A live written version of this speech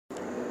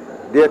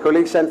Dear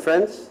colleagues and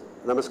friends,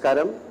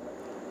 Namaskaram.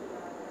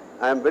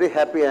 I am very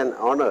happy and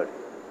honored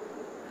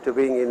to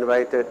being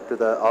invited to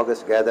the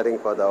August gathering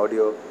for the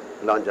audio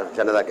launch of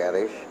Janatha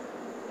Garage.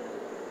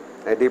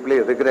 I deeply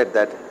regret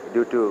that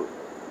due to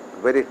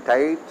very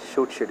tight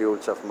shoot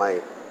schedules of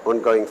my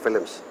ongoing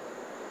films,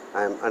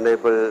 I am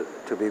unable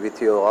to be with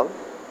you all.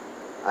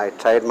 I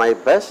tried my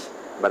best,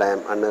 but I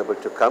am unable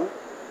to come.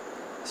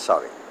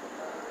 Sorry.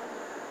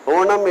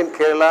 Onam in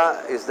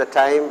Kerala is the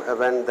time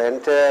when the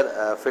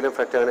entire film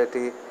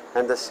fraternity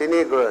and the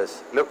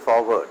cinegoers look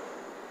forward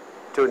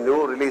to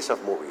new release of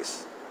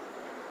movies.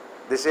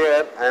 This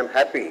year I am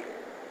happy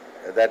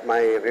that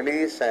my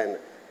release and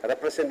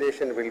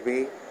representation will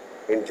be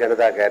in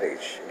Janatha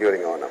Garage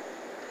during Onam.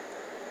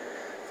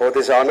 For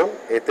this Onam,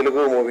 a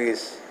Telugu movie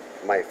is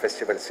my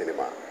festival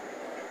cinema.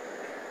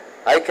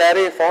 I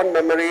carry fond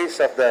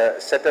memories of the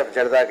set of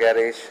Janatha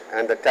Garage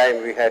and the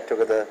time we had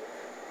together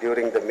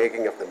during the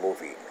making of the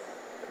movie.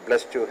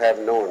 Blessed to have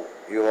known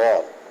you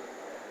all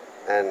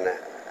and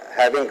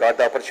having got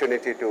the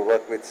opportunity to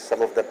work with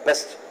some of the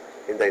best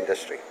in the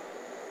industry.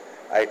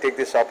 I take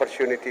this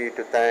opportunity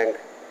to thank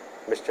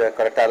Mr.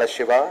 Koratala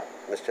Siva,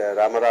 Mr.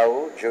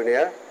 Ramarao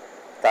Jr.,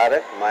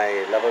 Tarak,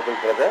 my lovable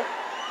brother,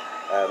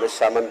 Ms.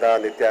 Samantha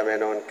and Nithya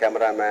Menen,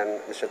 cameraman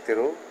Mr.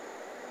 Thiru,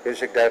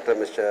 music director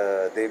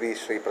Mr. Devi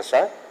Sri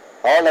Prasad,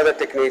 all other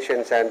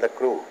technicians and the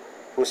crew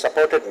who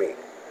supported me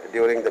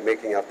during the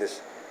making of this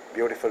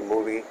beautiful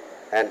movie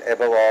and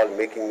above all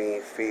making me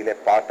feel a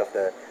part of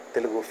the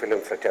Telugu film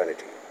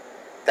fraternity.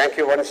 Thank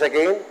you once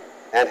again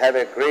and have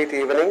a great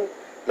evening.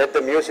 Let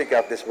the music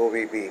of this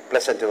movie be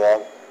pleasant to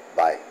all.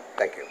 Bye.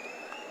 Thank you.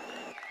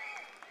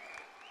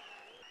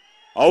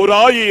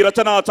 ఔరాయి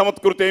రచనా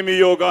చమత్కృతేమి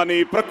యోగాని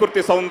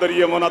ప్రకృతి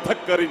సౌందర్యమున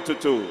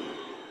ధక్కరించుచు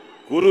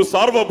గురు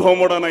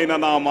సార్వభౌముడనైన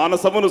నా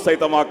మానసమును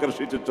సైతం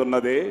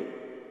ఆకర్షించుచున్నదే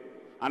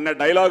అన్న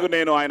dialogue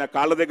నేను ఆయన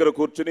కాళ్ళ దగ్గర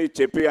కూర్చుని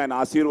చెప్పి ఆయన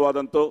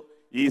ఆశీర్వాదంతో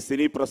ఈ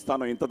సినీ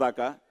ప్రస్థానం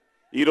ఇంతదాకా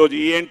ఈరోజు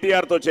ఈ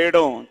ఎన్టీఆర్తో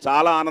చేయడం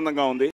చాలా ఆనందంగా ఉంది.